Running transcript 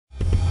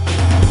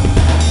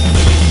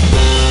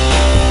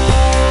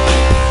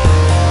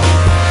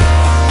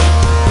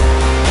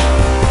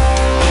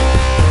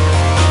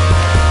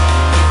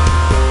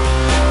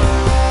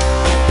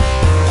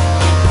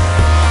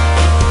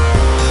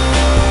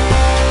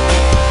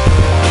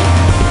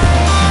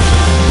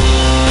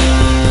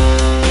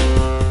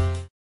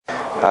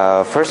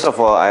First of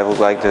all, I would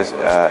like to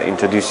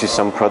introduce you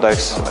some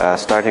products,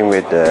 starting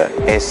with the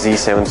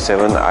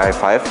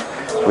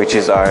SZ77i5, which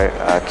is our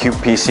Cube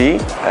PC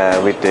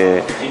with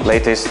the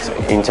latest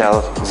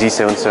Intel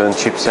Z77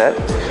 chipset.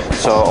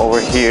 So over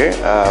here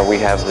we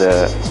have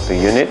the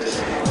unit,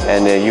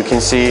 and you can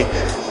see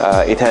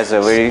it has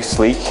a very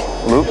sleek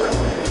look,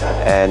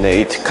 and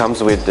it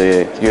comes with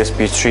the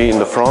USB 3 in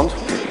the front,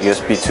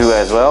 USB 2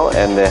 as well,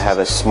 and they have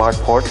a smart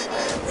port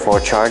for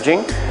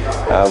charging.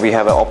 We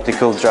have an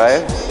optical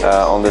drive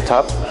on the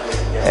top,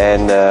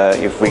 and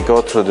if we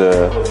go to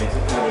the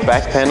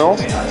back panel,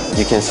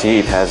 you can see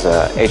it has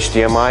a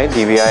HDMI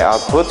DVI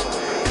output,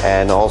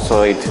 and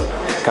also it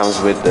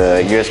comes with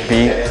the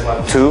USB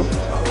 2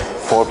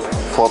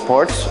 4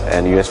 ports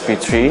and USB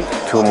 3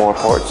 2 more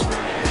ports.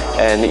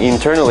 And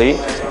internally,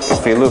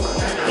 if you look,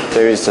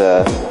 there is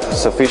a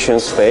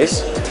sufficient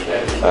space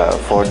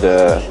for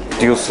the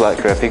dual slot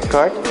graphic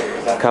card.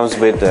 Comes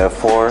with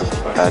 4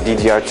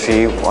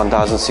 DDR3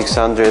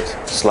 1600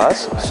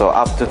 slots, so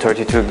up to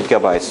 32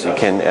 gigabytes you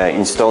can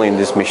install in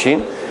this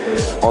machine.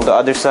 On the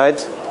other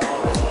side,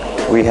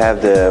 we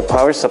have the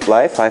power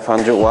supply,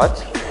 500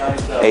 watt,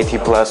 80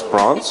 plus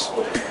bronze,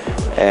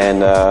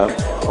 and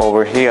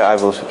over here I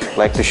would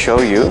like to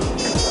show you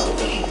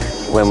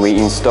when we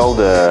install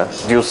the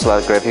dual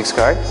slot graphics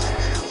card,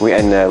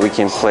 we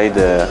can play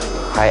the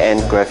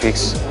high-end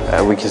graphics.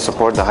 We can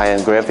support the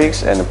high-end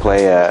graphics and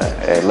play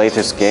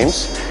latest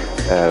games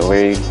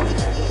very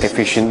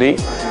efficiently.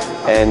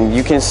 And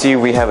you can see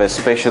we have a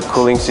special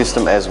cooling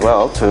system as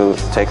well to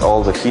take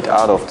all the heat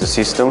out of the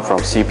system from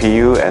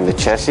CPU and the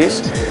chassis,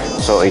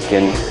 so it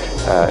can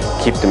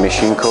keep the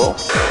machine cool.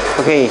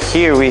 Okay,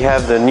 here we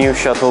have the new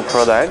Shuttle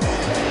product,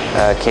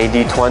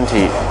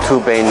 KD20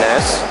 2-bay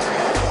NAS.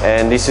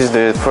 And this is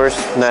the first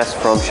NAS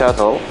from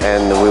Shuttle,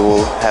 and we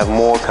will have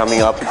more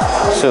coming up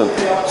soon.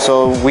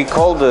 So we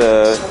call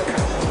the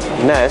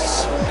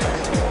NAS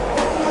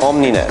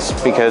Omninas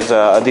because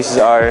this is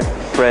our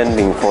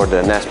branding for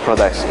the NAS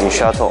products in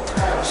Shuttle.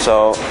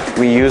 So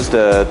we use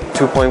the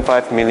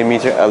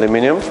 2.5mm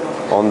aluminum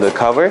on the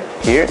cover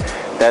here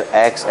that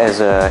acts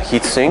as a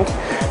heat sink,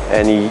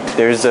 and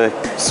there's a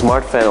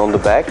smart fan on the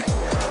back,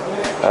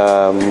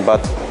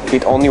 but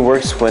it only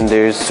works when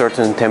there's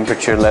certain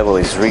temperature level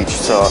is reached,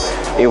 so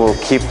it will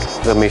keep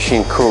the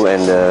machine cool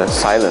and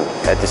silent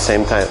at the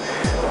same time,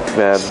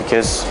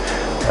 because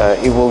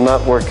it will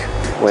not work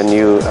when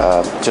you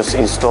just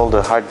install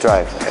the hard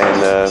drive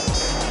and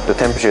the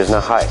temperature is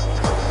not high.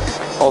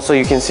 Also,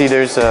 you can see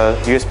there's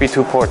USB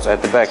 2 ports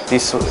at the back.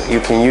 This you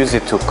can use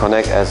it to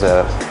connect as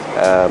a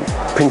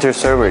printer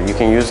server. You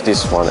can use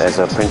this one as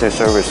a printer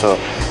server, so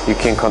you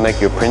can connect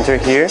your printer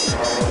here,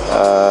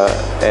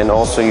 and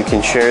also you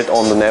can share it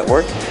on the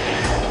network.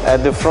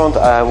 At the front,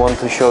 I want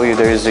to show you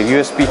there is a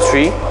USB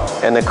 3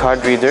 and a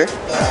card reader,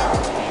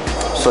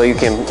 so you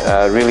can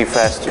really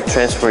fast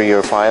transfer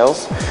your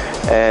files.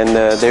 And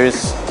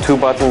there's 2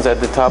 buttons at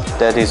the top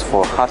that is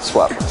for hot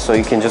swap, so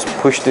you can just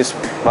push this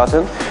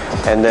button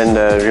and then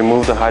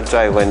remove the hard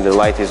drive when the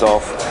light is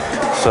off.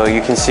 So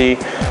you can see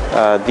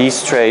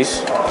these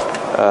trays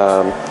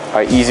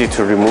are easy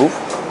to remove.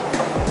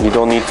 You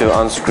don't need to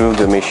unscrew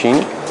the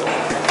machine.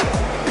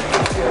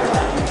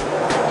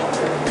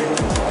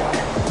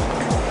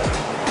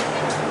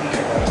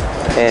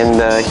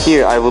 And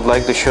here I would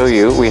like to show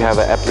you, we have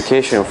an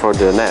application for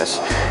the NAS.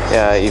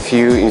 If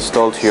you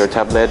install to your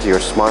tablet, your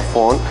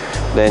smartphone,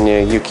 then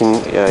you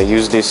can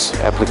use this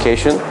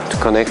application to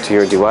connect to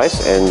your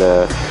device and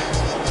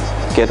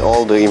get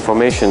all the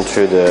information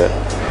through the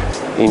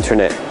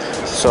internet.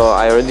 So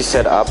I already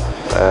set up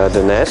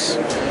the NAS,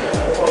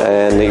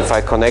 and if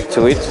I connect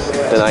to it,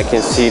 then I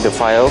can see the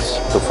files,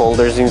 the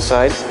folders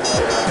inside.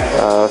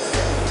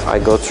 I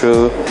go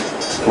through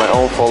my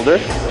own folder.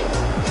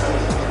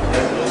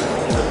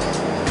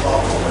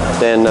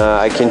 Then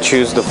I can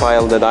choose the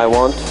file that I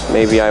want.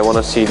 Maybe I want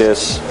to see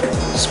this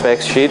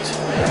specs sheet,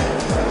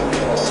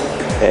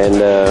 and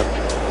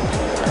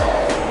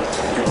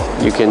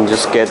you can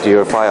just get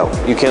your file.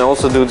 You can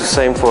also do the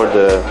same for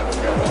the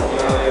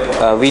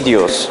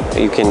videos.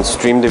 You can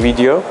stream the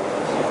video,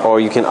 or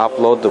you can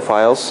upload the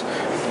files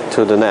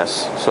to the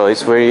NAS. So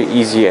it's very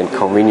easy and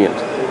convenient.